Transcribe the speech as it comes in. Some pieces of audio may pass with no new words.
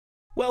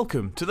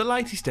Welcome to the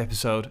latest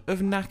episode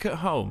of Knack at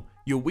Home,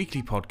 your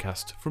weekly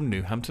podcast from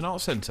Newhampton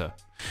Arts Centre.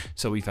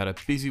 So we've had a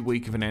busy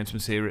week of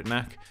announcements here at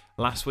Knack.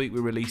 Last week we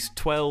released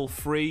 12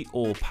 free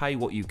or pay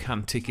what you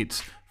can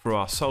tickets for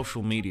our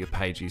social media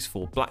pages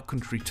for Black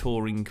Country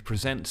Touring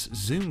presents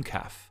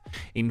Zoomcaf,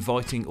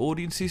 inviting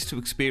audiences to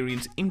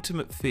experience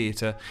intimate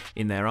theatre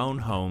in their own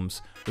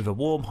homes with a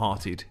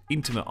warm-hearted,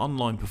 intimate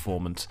online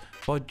performance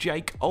by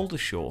Jake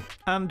Aldershaw,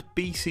 and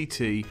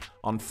BCT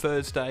on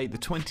Thursday the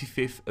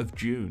 25th of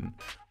June.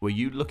 Were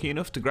you lucky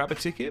enough to grab a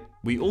ticket?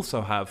 We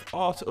also have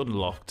Art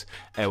Unlocked,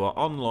 our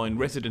online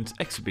residence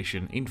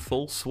exhibition in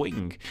full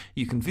swing.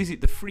 You can visit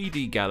the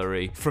 3D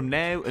gallery from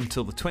now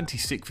until the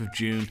 26th of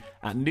June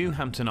at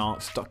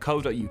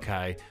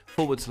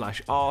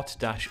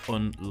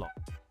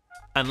newhamptonarts.co.uk/art-unlocked.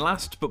 And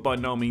last but by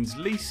no means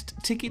least,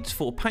 tickets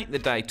for Paint the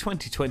Day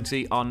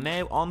 2020 are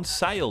now on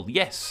sale.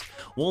 Yes,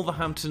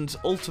 Wolverhampton's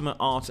Ultimate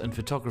Art and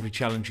Photography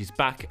Challenge is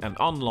back and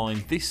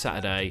online this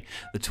Saturday,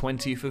 the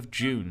 20th of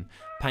June.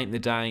 Paint the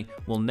Day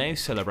will now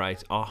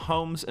celebrate our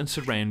homes and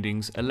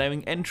surroundings,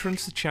 allowing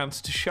entrants the chance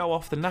to show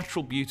off the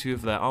natural beauty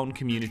of their own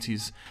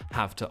communities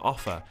have to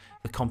offer.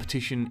 The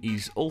competition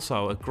is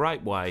also a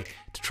great way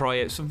to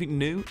try out something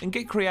new and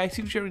get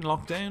creative during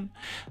lockdown.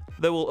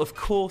 There will of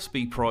course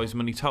be prize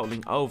money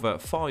totalling over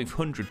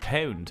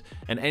 £500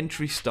 and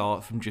entries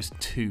start from just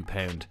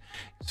 £2.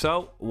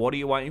 So what are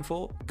you waiting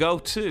for? Go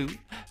to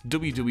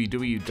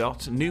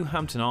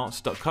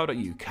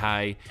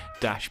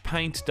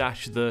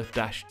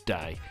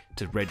www.newhamptonarts.co.uk/paint-the-day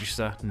to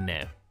register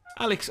now.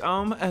 Alex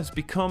Ohm has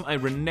become a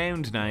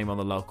renowned name on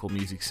the local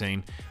music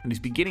scene and is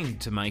beginning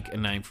to make a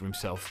name for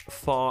himself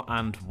far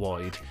and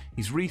wide.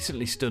 He's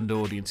recently stunned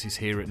audiences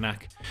here at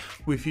Knack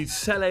with his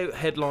sellout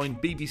headline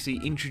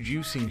BBC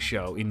Introducing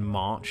show in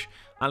March.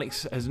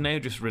 Alex has now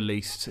just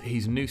released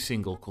his new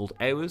single called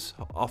Hours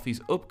off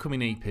his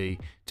upcoming EP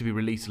to be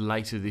released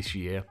later this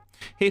year.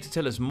 Here to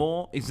tell us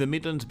more is the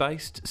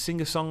Midlands-based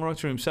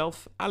singer-songwriter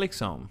himself, Alex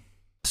Ohm.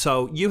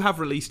 So you have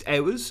released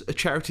Hours, a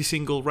charity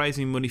single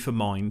raising money for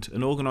Mind,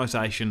 an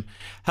organisation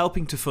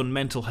helping to fund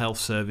mental health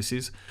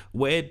services.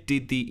 Where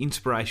did the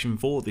inspiration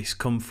for this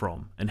come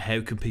from, and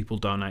how can people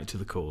donate to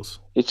the cause?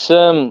 It's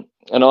an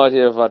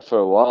idea I've had for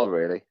a while,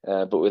 really,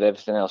 but with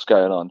everything else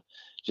going on,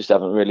 just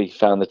haven't really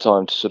found the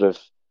time to sort of,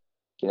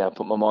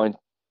 put my mind,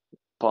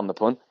 pardon the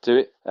pun, to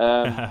it.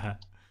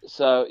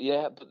 So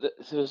yeah, but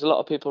there's a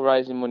lot of people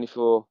raising money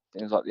for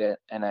things like the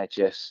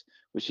NHS,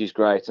 which is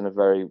great and a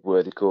very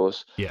worthy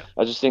cause. Yeah.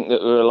 I just think that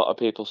there are a lot of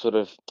people sort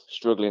of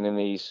struggling in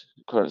these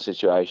current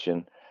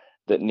situation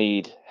that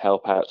need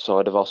help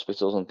outside of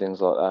hospitals and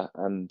things like that.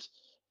 And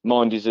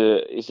Mind is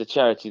a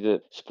charity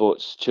that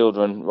supports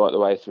children right the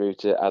way through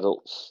to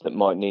adults that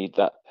might need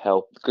that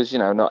help, because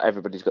not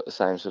everybody's got the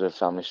same sort of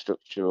family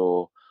structure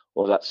or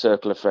that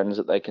circle of friends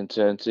that they can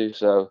turn to.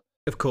 So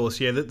of course,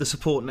 yeah, the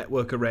support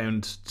network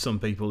around some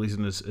people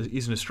isn't as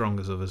strong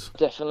as others.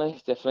 Definitely.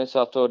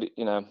 So I thought,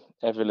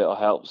 every little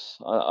helps.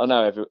 I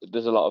know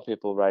there's a lot of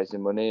people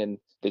raising money and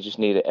they just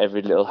need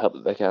every little help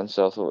that they can.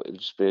 So I thought it would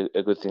just be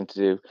a good thing to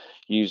do,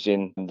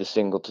 using the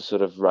single to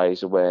sort of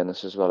raise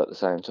awareness as well at the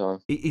same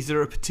time. Is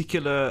there a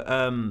particular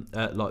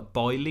like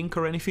buy link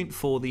or anything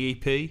for the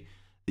EP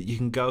that you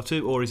can go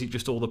to, or is it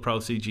just all the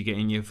proceeds you're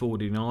getting you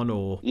forwarding on?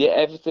 Or yeah,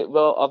 everything.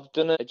 Well, I've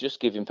done a Just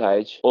Giving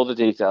page. All the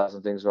details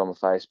and things are on my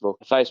Facebook,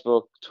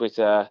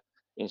 Twitter,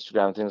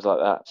 Instagram, things like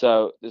that.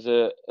 So there's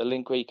a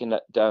link where you can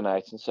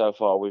donate, and so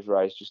far we've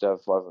raised just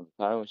over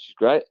 £500, which is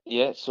great.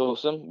 Yeah, it's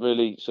awesome.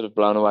 Really sort of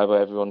blown away by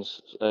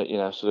everyone's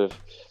sort of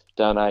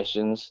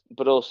donations.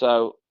 But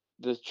also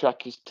the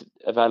track is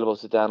available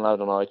to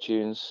download on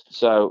iTunes.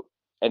 So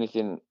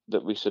anything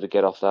that we sort of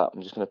get off that,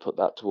 I'm just going to put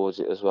that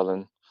towards it as well,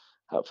 and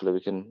hopefully we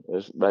can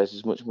raise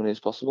as much money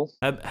as possible.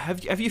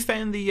 Have you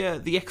found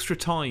the extra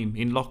time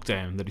in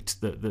lockdown, that it's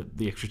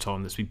the extra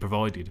time that's been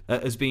provided,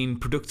 has been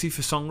productive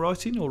for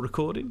songwriting or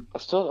recording?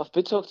 I've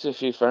been talking to a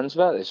few friends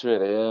about this,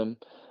 really.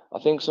 I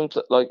think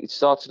it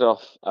started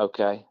off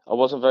okay. I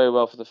wasn't very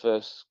well for the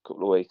first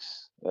couple of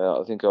weeks.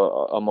 I think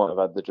I might have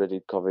had the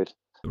dreaded COVID.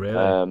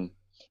 Really?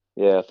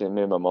 Yeah, I think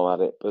me and my mum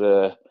had it,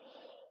 but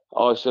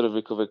I sort of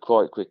recovered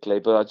quite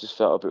quickly. But I just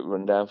felt a bit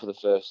run down for the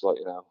first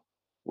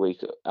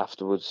week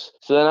afterwards.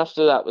 So then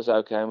after that was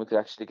okay, and we could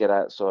actually get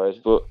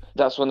outside. But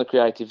that's when the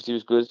creativity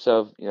was good.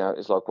 So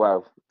it's like,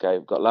 wow, okay,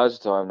 we've got loads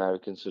of time now. We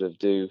can sort of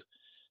do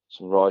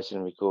some writing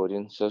and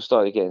recording. So I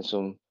started getting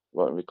some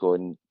writing,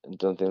 recording, and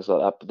done things like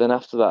that. But then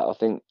after that, I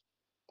think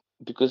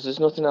because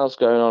there's nothing else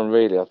going on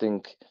really, I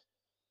think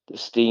the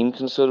steam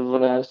can sort of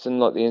run out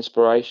and like the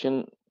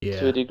inspiration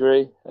to a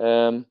degree.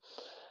 And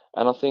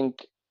I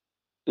think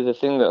the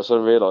thing that I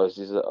sort of realised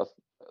is that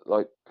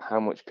like how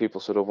much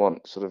people sort of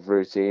want sort of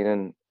routine,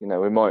 and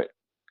we might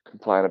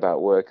complain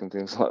about work and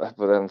things like that,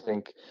 but then I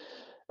think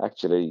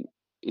actually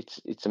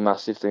it's a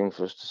massive thing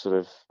for us to sort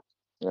of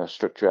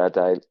structure our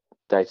day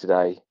to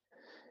day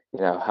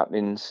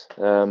happenings.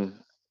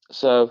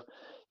 So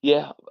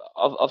yeah,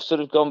 I've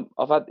sort of gone.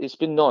 It's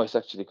been nice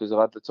actually, because I've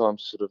had the time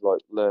to sort of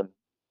like learn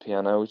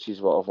piano, which is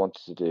what I've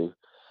wanted to do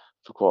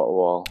for quite a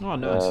while. Oh,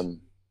 nice.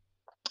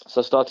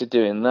 So I started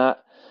doing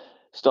that.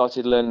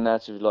 Started learning how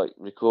to like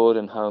record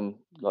and home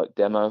like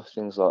demo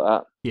things like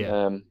that.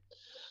 Yeah.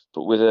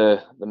 But with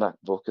the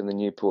MacBook and the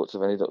new ports,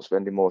 I've ended up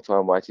spending more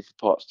time waiting for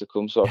parts to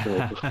come so I can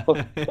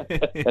record,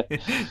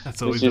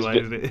 That's which always the is way,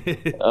 bit,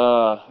 isn't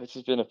it? which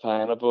has been a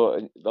pain. I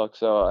bought like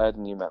so I had a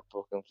new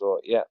MacBook and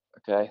thought, yeah,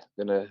 okay,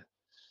 gonna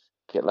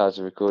get loads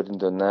of recording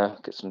done now,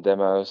 get some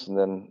demos, and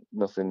then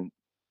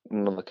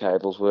none of the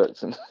cables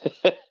worked, and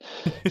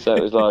so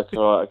it was like,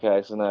 all right,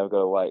 okay, so now I've got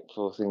to wait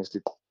for things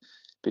to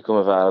become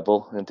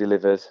available and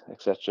delivered,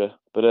 etc.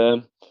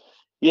 But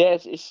yeah,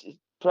 it's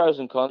pros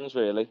and cons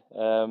really.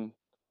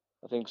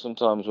 I think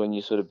sometimes when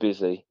you're sort of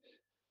busy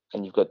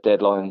and you've got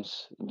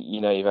deadlines,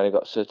 you've only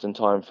got certain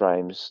time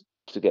frames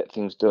to get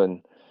things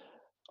done.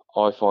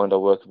 I find I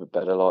work a bit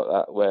better like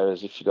that.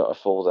 Whereas if you got a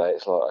full day,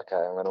 it's like, okay,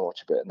 I'm gonna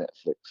watch a bit of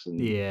Netflix and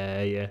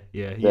Yeah, yeah,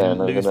 yeah. You then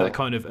I'm lose that gonna,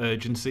 kind of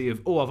urgency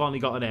of, oh, I've only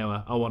got an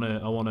hour. I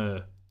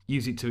wanna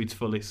use it to its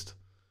fullest.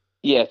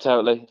 yeah,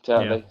 totally, Yeah.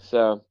 totally.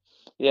 So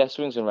yeah,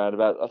 swings and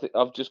roundabouts. I think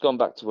I've just gone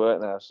back to work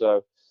now,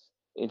 so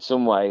in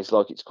some ways,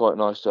 like it's quite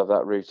nice to have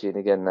that routine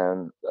again now,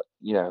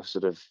 and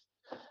sort of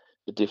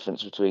the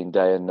difference between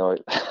day and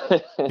night.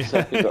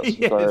 So we've got some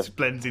Yeah, kind of it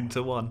blends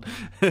into one.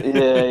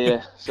 yeah,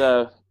 yeah.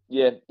 So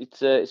yeah,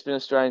 it's been a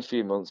strange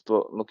few months,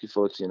 but I'm looking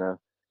forward to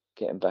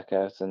getting back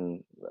out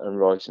and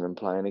writing and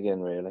playing again.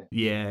 Really,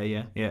 Yeah,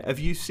 yeah, yeah. Have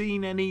you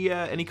seen any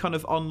kind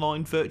of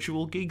online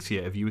virtual gigs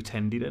yet? Have you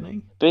attended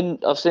any?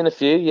 I've seen a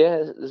few.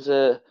 Yeah, there's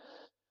a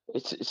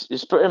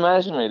it's pretty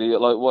amazing, really.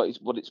 Like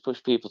what it's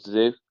pushed people to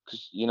do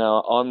because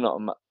I'm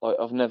not like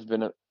I've never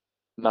been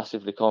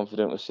massively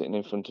confident with sitting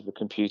in front of a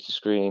computer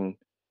screen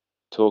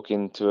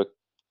talking to a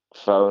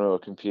phone or a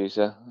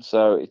computer.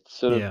 So it's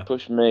sort of Yeah.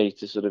 pushed me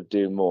to sort of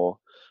do more.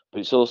 But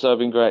it's also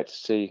been great to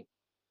see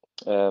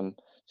um,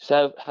 just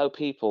how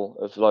people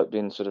have like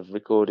been sort of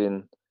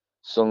recording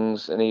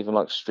songs and even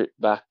like stripped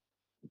back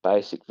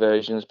basic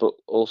versions, but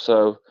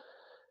also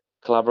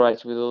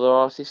collaborate with other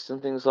artists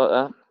and things like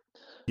that.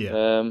 Yeah.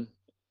 And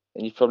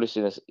you've probably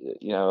seen this,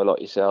 a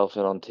lot yourself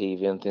and on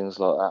TV and things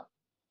like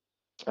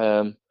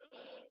that.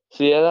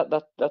 So yeah,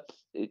 that's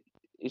it.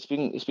 It's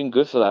been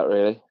good for that,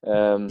 really.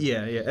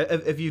 Yeah, yeah.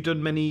 Have you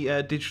done many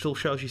digital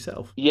shows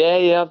yourself?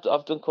 Yeah,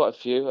 I've done quite a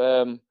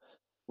few.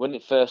 When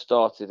it first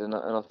started, and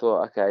I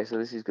thought, okay, so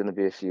this is going to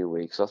be a few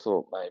weeks. I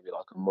thought maybe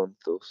like a month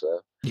or so.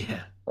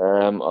 Yeah.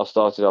 I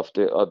started off.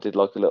 I did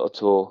like a little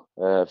tour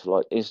for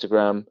like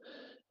Instagram,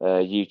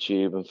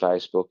 YouTube, and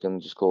Facebook,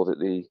 and just called it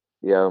the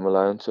Home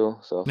Alone tour.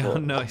 So Oh,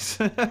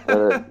 nice.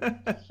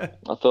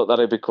 I thought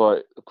that'd be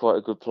quite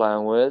a good play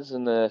on words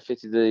and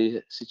fitted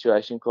the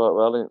situation quite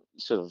well. And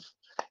it's sort of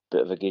a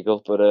bit of a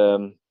giggle, but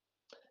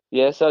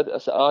yeah. So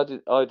I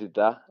did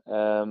that,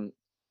 and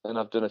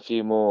I've done a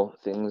few more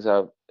things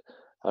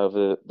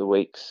over the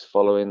weeks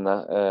following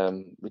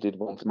that. We did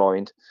one for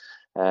Mind,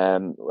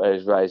 where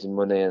he's raising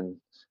money and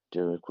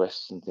doing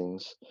requests and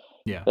things.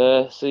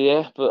 Yeah. So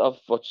yeah, but I've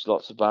watched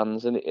lots of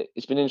bands, and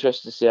it's been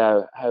interesting to see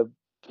how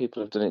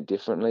people have done it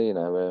differently.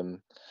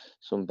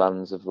 Some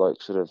bands have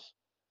like sort of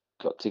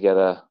got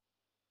together,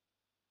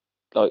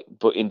 like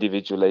but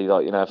individually,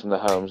 like from their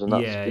homes, and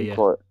that's Yeah, been yeah.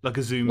 quite Like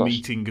a Zoom nice.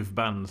 meeting of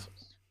bands.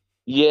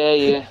 Yeah,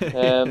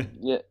 yeah,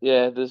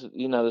 yeah.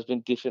 There's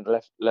been different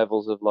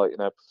levels of like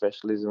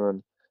professionalism,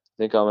 and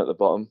I think I'm at the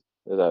bottom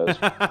of those.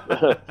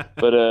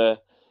 But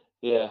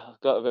yeah,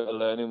 I've got a bit of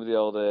learning with the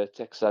old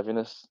tech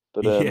savviness.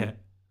 But Yeah.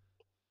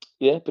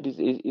 yeah, but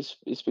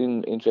it's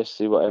been interesting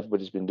to see what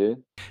everybody's been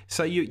doing.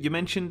 So you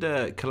mentioned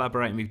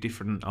collaborating with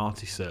different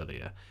artists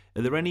earlier.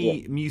 Are there Yeah.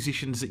 any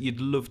musicians that you'd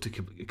love to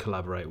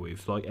collaborate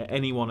with, like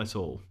anyone at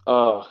all?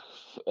 Oh,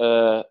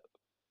 uh,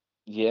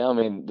 yeah. I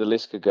mean, the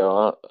list could go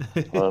on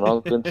and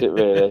on, couldn't it?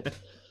 Really.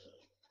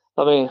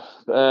 I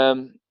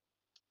mean,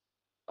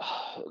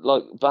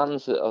 like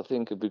bands that I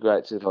think would be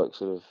great to like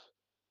sort of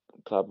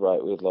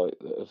collaborate with, like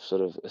that have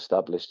sort of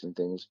established and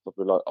things.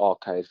 Probably like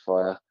Arcade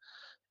Fire,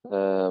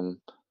 um,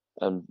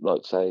 and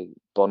like say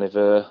Bon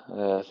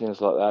Iver,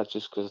 things like that.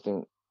 Just because I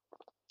think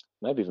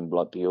maybe even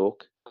like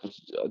Bjork.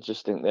 'Cause I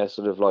just think they're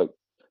sort of like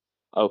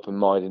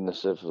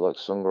open-mindedness of like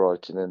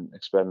songwriting and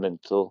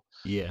experimental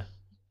Yeah.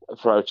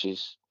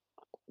 approaches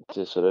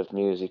to sort of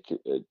music.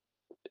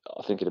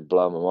 I think it'd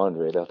blow my mind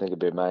really. I think it'd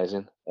be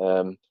amazing.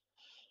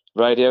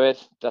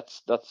 Radiohead,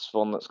 that's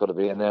one that's got to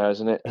be in there,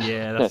 isn't it?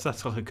 Yeah, that's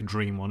like a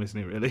dream one, isn't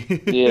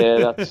it? Yeah,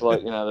 that's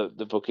Really. like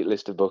the bucket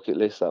list of bucket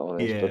list that one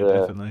is. But Yeah,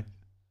 definitely.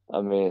 I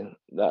mean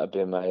that'd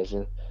be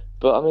amazing.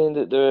 But I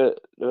mean there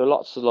are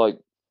lots of like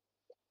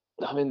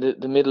I mean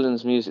the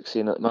Midlands music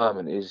scene at the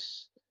moment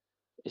is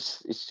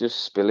it's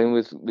just spilling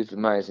with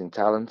amazing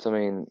talent. I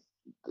mean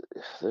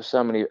there's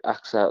so many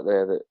acts out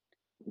there that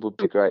would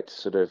be great to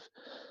sort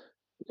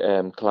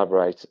of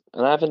collaborate.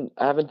 And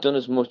I haven't done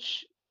as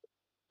much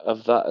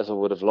of that as I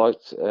would have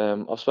liked.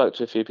 I've spoke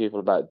to a few people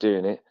about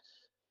doing it,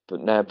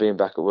 but now being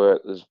back at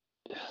work, there's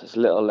a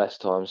little less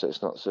time, so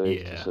it's not so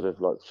easy to Yeah. sort of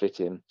like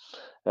fit in.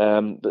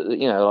 But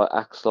like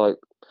acts like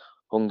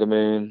Hunger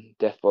Moon,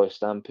 Death by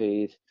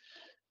Stampede,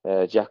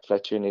 Jack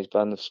Fletcher and his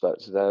band, I've spoke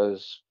to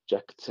those.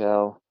 Jack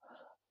Cattell.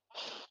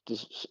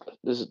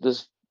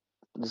 there's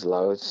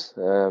loads.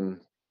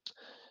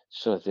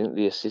 So I think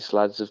the Assist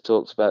lads have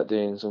talked about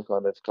doing some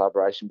kind of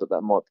collaboration, but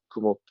that might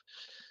come up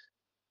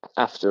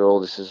after all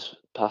this has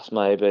passed,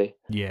 maybe.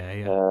 Yeah.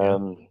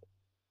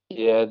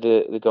 Yeah,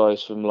 the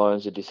guys from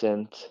Lions of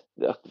Descent.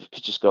 I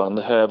could just go on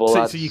the Herbal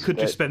So you lads. could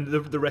just spend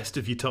the rest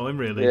of your time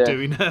really Yeah,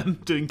 doing yeah,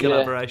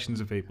 collaborations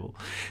with people.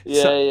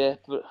 So yeah.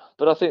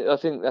 But I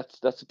think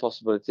that's a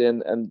possibility,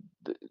 and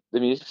the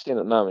music scene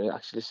at the moment it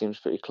actually seems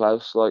pretty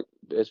close. Like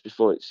as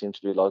before, it seemed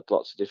to be like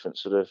lots of different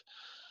sort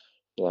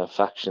of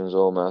factions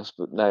almost,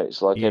 but now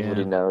it's like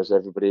everybody yeah, knows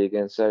everybody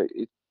again. So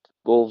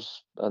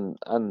Wolves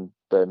and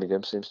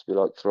Birmingham seems to be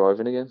like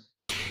thriving again.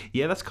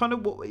 yeah, that's kind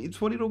of what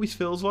it always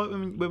feels like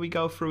when we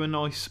go through a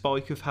nice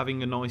spike of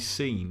having a nice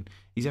scene.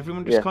 Is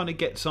everyone just Yeah, kind of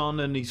gets on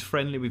and is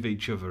friendly with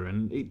each other,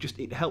 and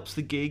it helps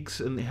the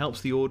gigs and it helps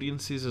the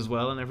audiences as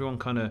well, and everyone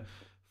kind of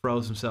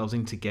throws themselves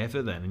in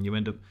together then, and you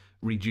end up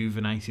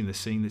rejuvenating the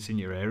scene that's in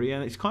your area,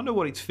 and it's kind of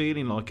what it's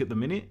feeling like at the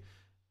minute.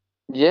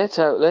 yeah,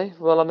 totally.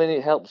 Well, I mean,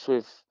 it helps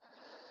with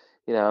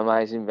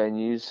amazing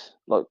venues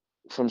like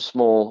from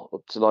small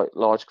up to like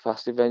large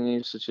capacity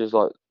venues such as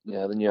like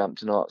the New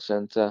Hampton Arts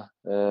Centre.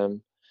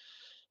 Then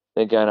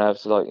going over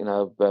to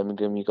like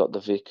Birmingham, you got the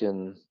Vic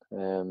and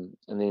the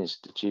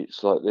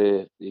institutes like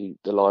the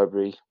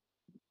library,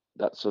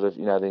 that sort of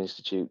the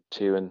Institute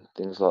too and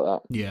things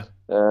like Yeah,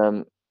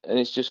 that. And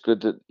it's just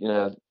good that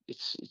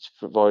it's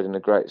providing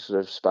a great sort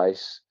of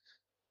space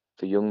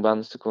for young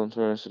bands to come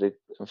through and sort of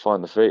and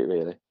find the feet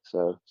really.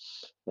 So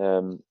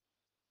um,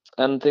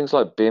 and things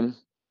like BIM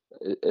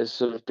has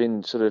sort of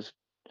been sort of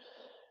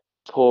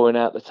pouring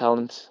out the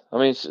talent. I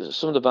mean,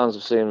 some of the bands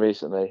I've seen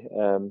recently,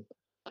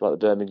 like the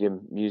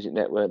Birmingham Music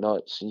Network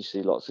nights, and you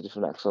see lots of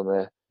different acts on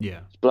there.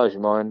 yeah. It blows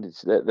your mind.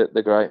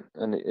 They're great,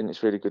 and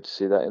it's really good to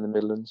see that in the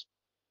Midlands.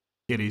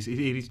 It is. It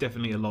is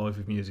definitely alive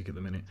with music at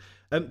the minute.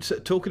 So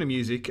talking of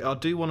music, I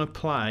do want to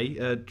play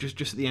just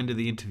at the end of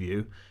the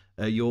interview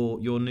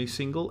your new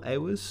single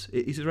 "Hours."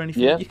 Is there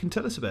anything that Yeah. you can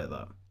tell us about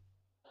that?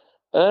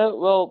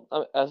 Well,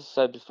 as I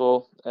said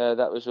before,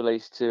 that was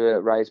released to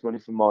raise money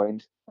for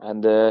Mind,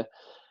 and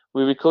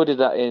we recorded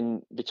that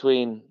in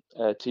between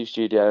two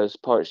studios,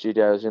 Pirate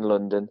Studios in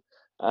London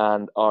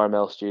and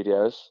RML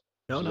Studios,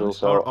 Oh, which is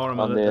nice. also RML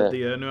on at the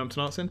the New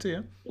Hampton Arts Centre,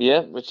 yeah. yeah,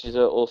 which is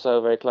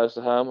also very close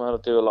to home. I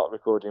do a lot of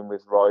recording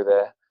with Roy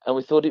there, and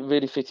we thought it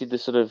really fitted the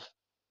sort of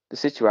the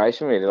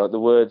situation really. Like the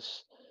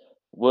words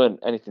weren't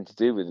anything to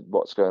do with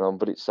what's going on,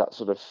 but it's that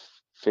sort of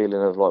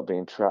feeling of like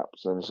being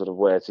trapped and sort of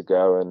where to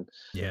go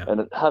Yeah.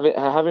 and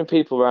having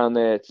people around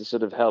there to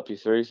sort of help you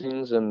through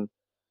things and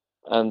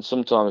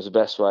sometimes the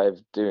best way of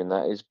doing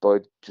that is by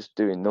just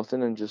doing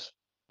nothing and just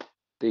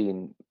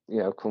being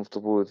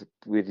comfortable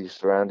with your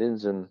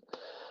surroundings and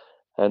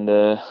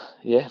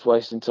yeah,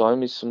 wasting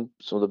time is some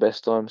of the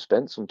best time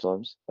spent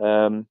sometimes.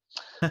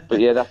 But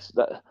yeah,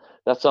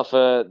 that's off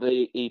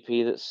the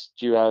EP that's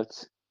due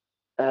out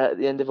at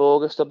the end of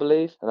August, I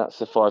believe, and that's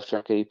a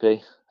 5-track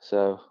EP.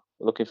 So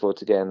looking forward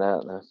to getting that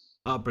out now.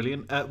 Oh,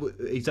 brilliant.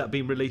 Is that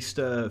being released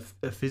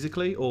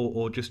physically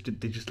or just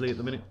digitally at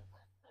the minute?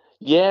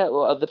 Yeah,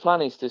 well, the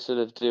plan is to sort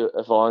of do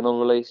a vinyl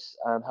release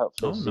and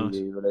hopefully a Oh, nice.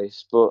 CD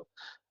release, but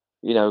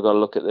we've got to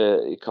look at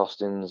the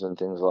costings and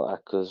things like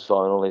that because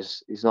vinyl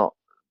is not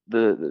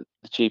the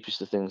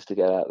cheapest of things to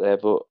get out there,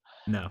 but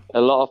No.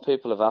 a lot of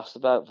people have asked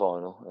about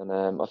vinyl,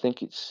 and I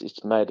think it's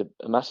made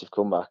a massive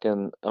comeback,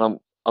 and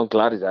I'm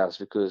glad it has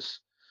because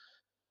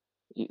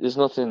there's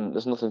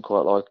nothing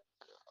quite like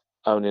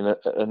owning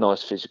a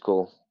nice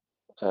physical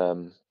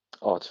um,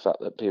 artifact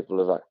that people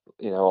have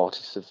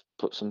artists have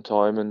put some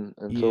time and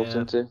thought Yeah,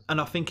 into. and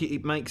I think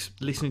it makes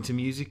listening to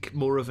music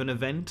more of an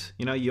event.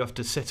 You know, you have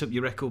to set up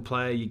your record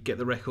player, you get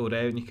the record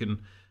out, and you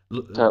can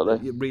Totally.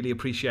 you really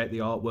appreciate the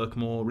artwork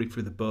more, read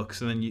through the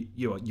books, and then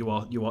you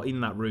are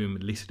in that room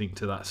listening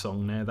to that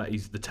song. Now that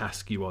is the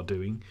task you are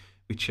doing,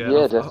 which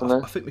Yeah,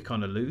 definitely. I think we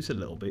kind of lose a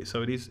little bit.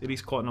 So it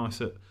is quite nice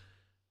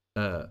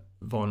that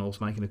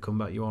vinyl's making a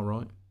comeback. You are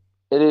right.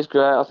 It is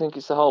great. I think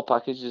it's the whole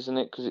package, isn't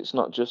it? Because it's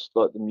not just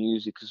like the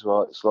music as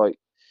well. It's like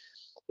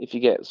if you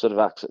get sort of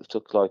acts that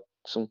took like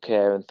some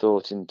care and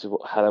thought into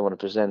how they want to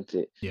present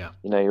it, Yeah.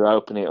 you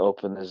open it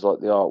up and there's like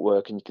the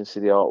artwork and you can see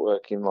the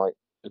artwork in like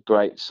a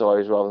great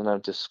size rather than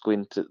having to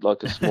squint at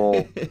like a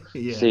small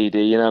Yeah.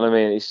 CD. You know what I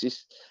mean? It's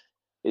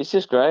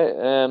just great.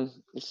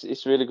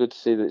 It's really good to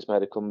see that it's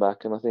made a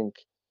comeback, and I think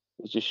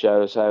it just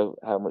shows how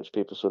much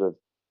people sort of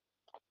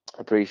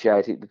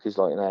appreciate it because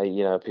like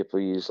people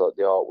use like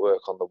the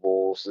artwork on the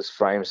walls, there's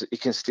frames that you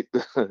can stick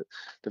the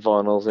the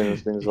vinyls in and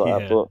things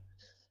like that. Yeah.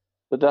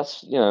 But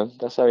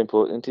that's how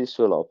important it is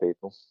to a lot of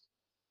people.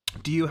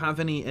 Do you have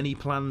any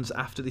plans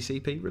after this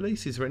EP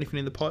release? Is there anything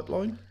in the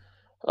pipeline?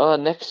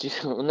 Next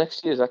year,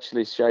 next year is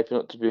actually shaping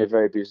up to be a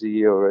very busy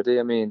year already.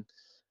 I mean,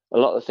 a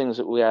lot of the things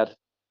that we had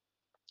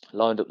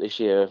lined up this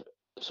year have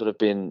sort of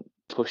been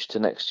pushed to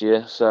next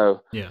year.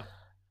 So Yeah.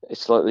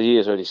 it's like the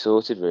year's already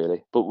sorted,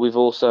 really. But we've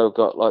also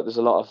got like there's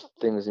a lot of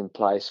things in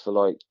place for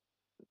like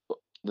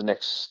the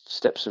next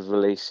steps of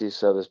releases.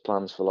 So there's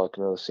plans for like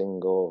another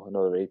single,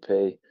 another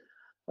EP,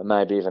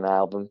 maybe even an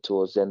album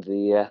towards the end of the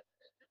year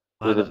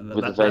with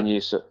the venue.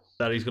 So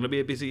that is going to be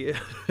a busy year.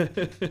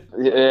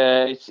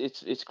 yeah,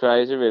 it's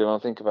crazy really when I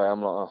think about it.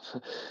 I'm like,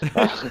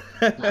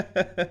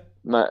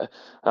 mate,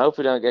 I hope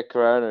we don't get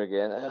corona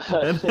again.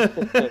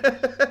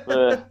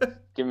 But,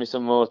 give me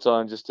some more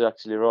time just to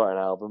actually write an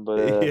album. But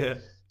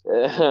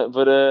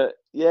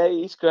yeah,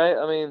 it's great.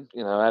 I mean,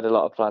 I had a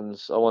lot of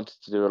plans. I wanted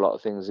to do a lot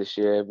of things this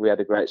year. We had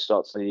a great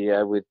start to the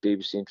year with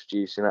BBC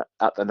introducing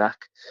at the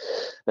NAC,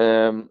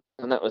 and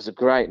that was a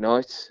great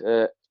night.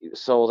 It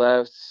sold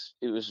out.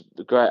 It was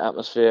a great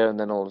atmosphere, and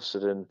then all of a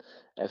sudden,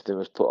 everything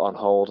was put on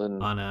hold.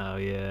 And I know,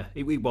 yeah,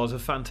 it was a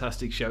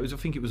fantastic show. I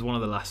think it was one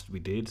of the last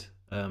we did.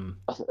 I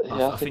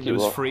think it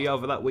was free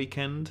over that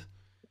weekend.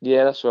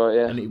 Yeah, that's right.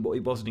 Yeah, and it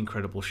was an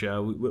incredible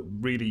show. We were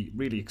really,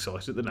 really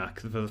excited at the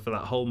NAC for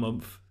that whole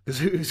month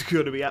because it was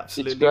going to be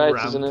absolutely great,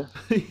 rammed. Isn't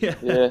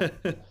it? Yeah.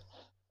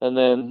 And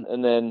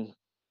then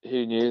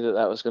who knew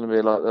that was going to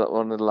be like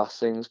one of the last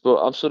things? But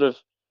I'm sort of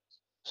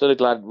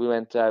glad we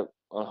went out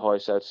on high,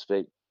 so to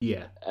speak.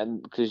 Yeah.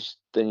 And because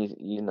then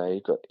you know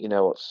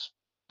what's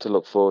to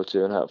look forward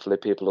to, and hopefully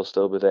people will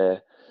still be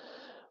there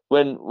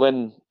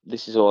when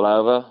this is all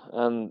over.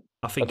 And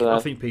I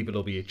think people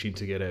will be itching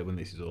to get out when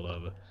this is all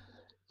over.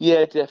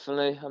 Yeah,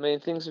 definitely. I mean,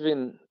 things have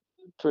been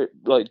pretty,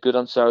 good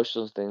on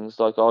socials and things.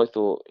 Like, I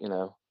thought,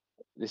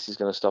 this is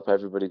going to stop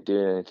everybody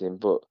doing anything,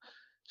 but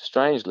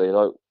strangely,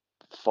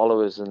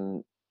 followers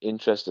and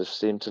interest have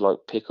seemed to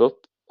pick up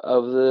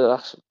over the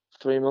last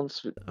 3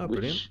 months,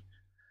 brilliant.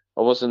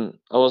 I wasn't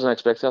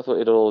expecting. I thought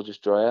it'd all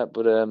just dry out,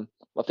 but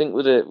I think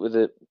with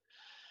it,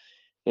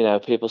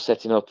 people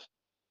setting up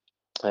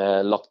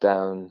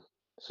lockdown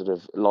sort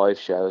of live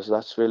shows,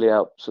 that's really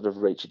helped sort of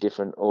reach a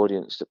different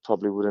audience that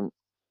probably wouldn't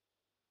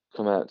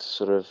come out to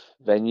sort of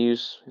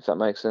venues, if that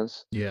makes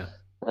sense. Yeah.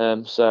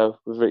 So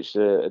we've reached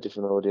a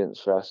different audience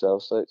for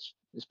ourselves, so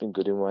it's been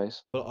good in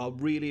ways. Well, I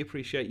really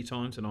appreciate your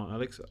time tonight,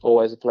 Alex.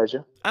 Always a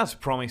pleasure. As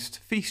promised,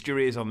 feast your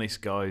ears on this,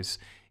 guys.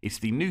 It's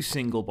the new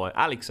single by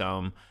Alex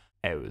Ohm,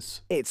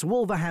 Hours. It's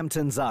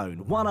Wolverhampton's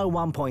own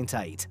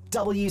 101.8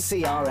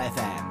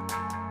 WCRFM.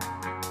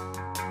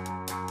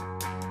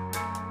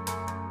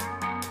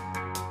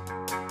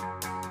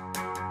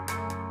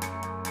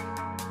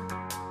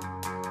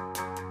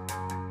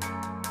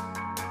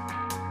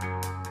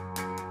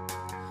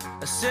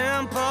 A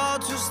simple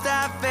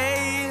two-step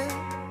fate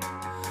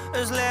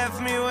has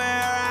left me where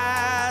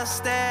I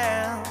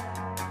stand.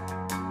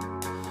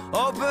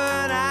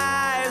 Open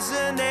eyes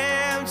and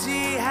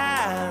empty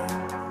hands.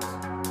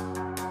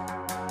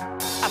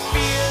 I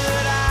feel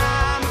that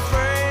I'm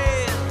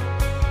afraid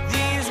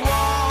these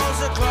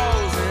walls are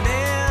closing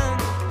in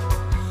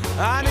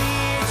on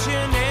each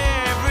and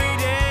every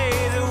day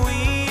that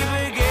we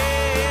began.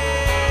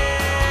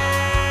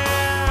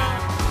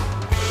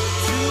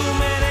 Too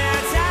many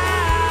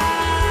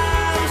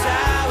times,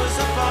 hours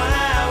upon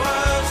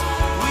hours,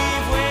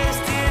 we've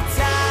wasted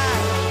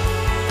time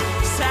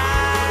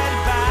side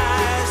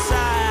by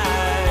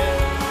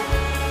side.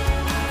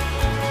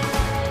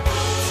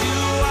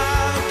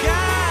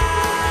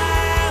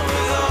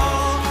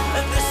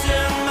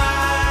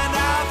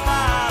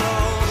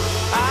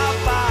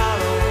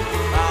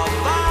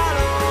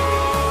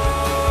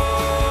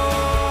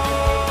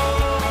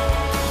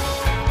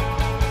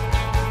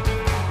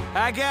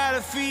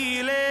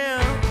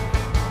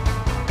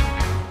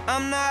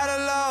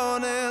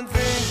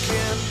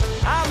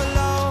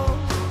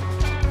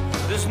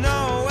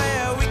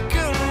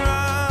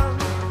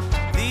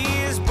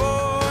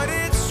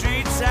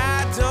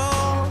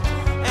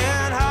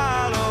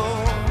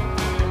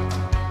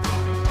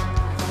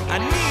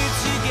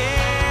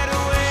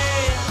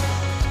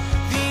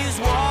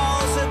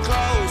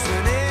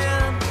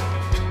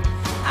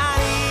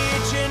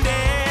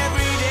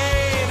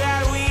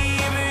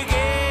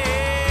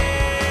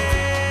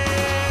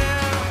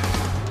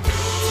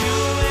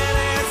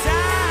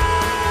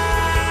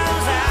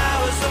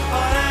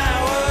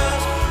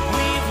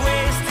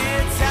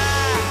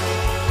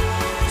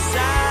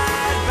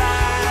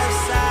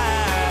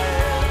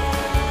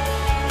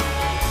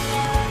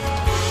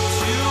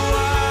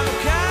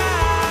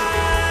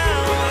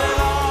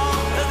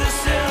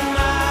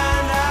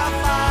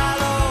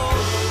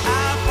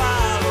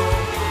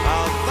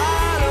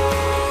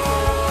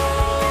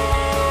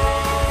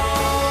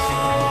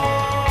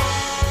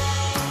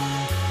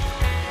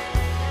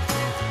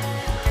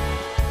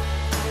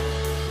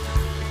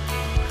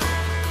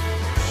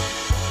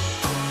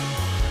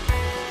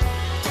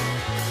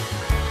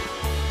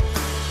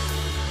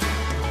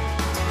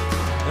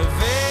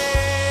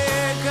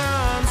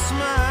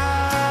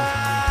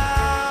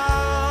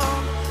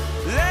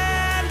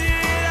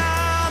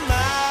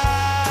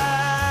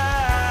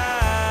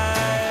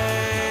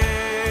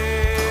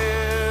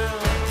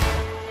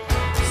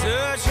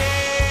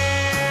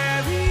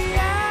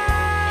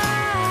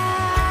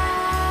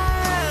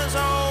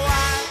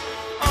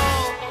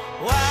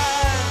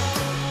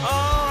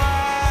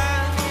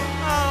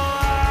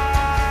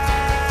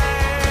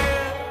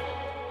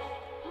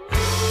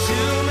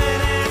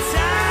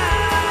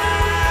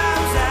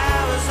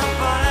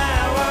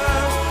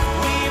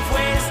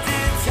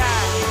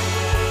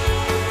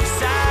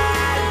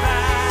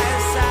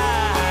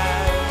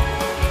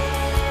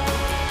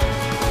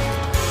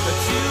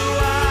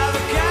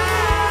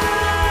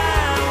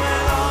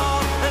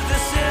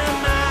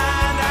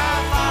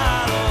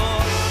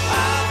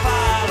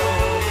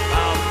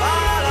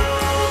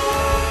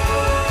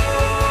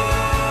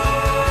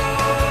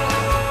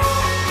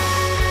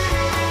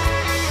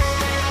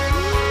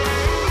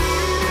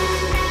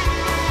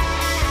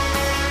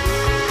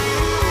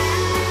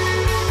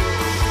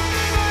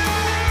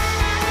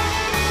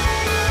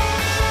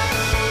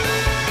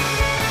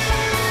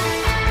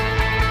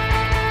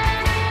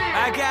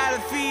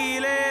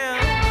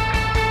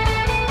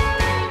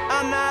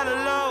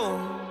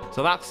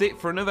 So that's it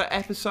for another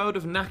episode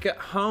of Knack at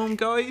Home,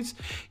 guys.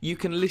 You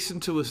can listen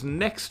to us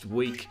next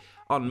week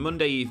on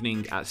Monday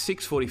evening at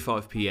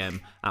 6:45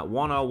 PM at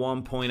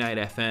 101.8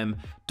 FM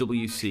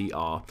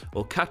WCR,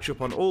 or catch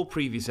up on all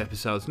previous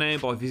episodes now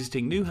by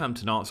visiting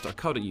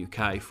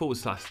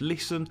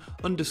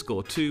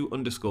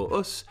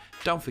newhamptonarts.co.uk/listen_to_us.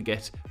 Don't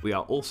forget, we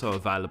are also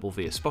available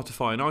via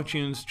Spotify and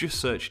iTunes. Just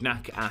search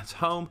Knack at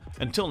Home.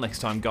 Until next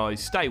time,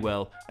 guys, stay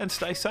well and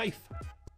stay safe.